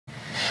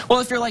Well,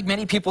 if you're like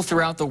many people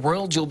throughout the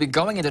world, you'll be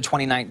going into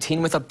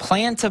 2019 with a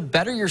plan to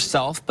better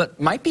yourself, but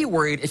might be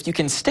worried if you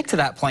can stick to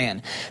that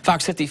plan.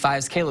 Fox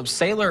 55's Caleb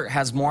Saylor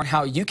has more on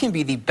how you can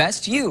be the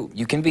best you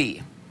can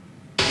be.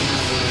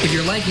 If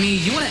you're like me,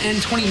 you want to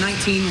end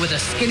 2019 with a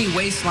skinny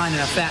waistline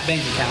and a fat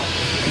bank account.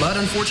 But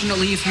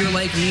unfortunately, if you're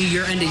like me,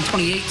 you're ending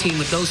 2018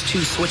 with those two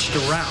switched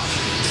around.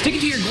 Sticking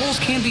to your goals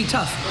can be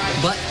tough,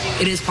 but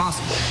it is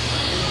possible.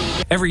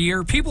 Every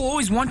year, people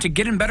always want to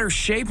get in better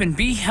shape and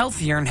be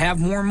healthier and have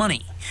more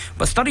money.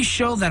 But studies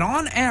show that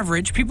on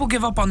average, people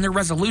give up on their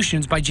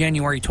resolutions by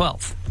January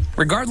 12th.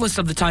 Regardless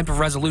of the type of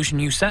resolution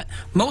you set,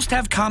 most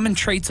have common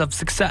traits of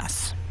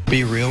success.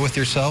 Be real with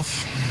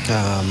yourself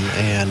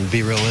and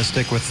be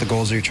realistic with the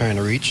goals that you're trying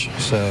to reach.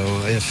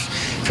 So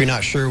if you're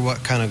not sure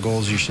what kind of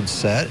goals you should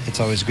set, it's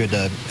always good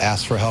to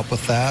ask for help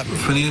with that.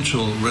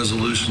 Financial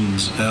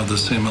resolutions have the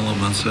same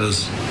elements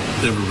as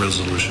every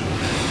resolution.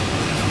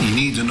 You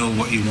need to know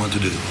what you want to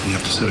do. You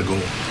have to set a goal.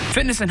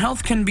 Fitness and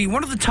health can be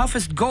one of the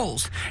toughest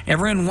goals.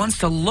 Everyone wants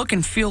to look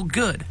and feel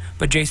good,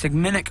 but Jay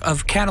Sigminick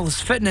of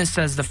Catalyst Fitness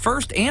says the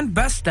first and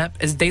best step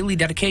is daily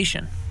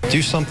dedication.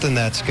 Do something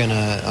that's going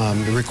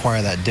to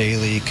require that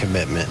daily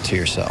commitment to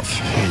yourself.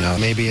 You know,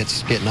 maybe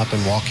it's getting up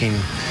and walking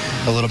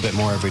a little bit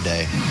more every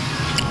day.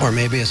 Or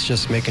maybe it's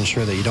just making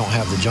sure that you don't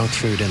have the junk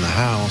food in the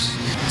house.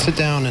 Sit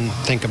down and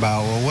think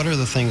about, well, what are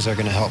the things that are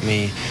going to help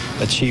me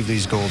achieve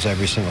these goals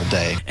every single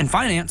day? In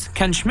finance,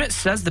 Ken Schmidt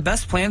says the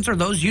best plans are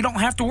those you don't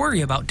have to worry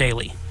about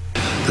daily.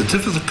 The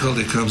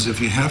difficulty comes if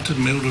you have to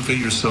motivate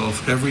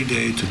yourself every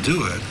day to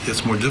do it.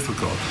 It's more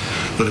difficult.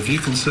 But if you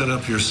can set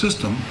up your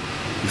system,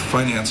 your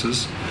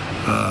finances,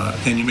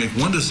 and you make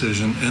one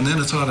decision, and then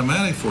it's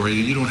automatic for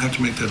you, you don't have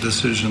to make that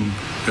decision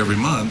every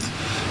month,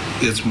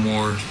 it's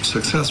more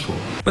successful.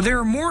 But there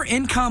are more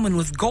in common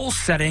with goal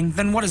setting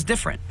than what is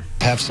different.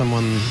 Have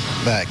someone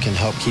that can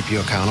help keep you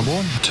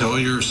accountable. Tell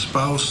your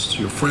spouse,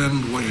 your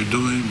friend what you're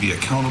doing, be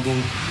accountable.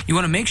 You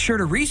want to make sure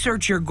to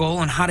research your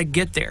goal and how to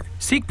get there.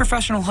 Seek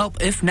professional help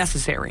if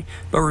necessary.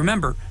 But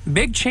remember,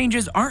 big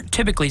changes aren't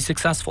typically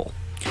successful.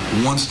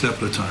 One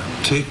step at a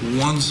time. Take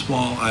one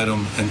small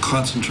item and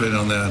concentrate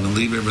on that and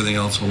leave everything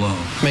else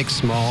alone. Make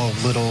small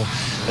little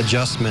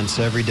adjustments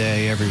every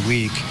day, every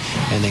week,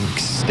 and then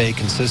stay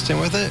consistent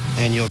with it,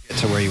 and you'll get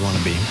to where you want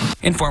to be.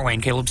 In Fort Wayne,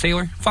 Caleb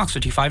Saylor, Fox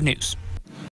 55 News.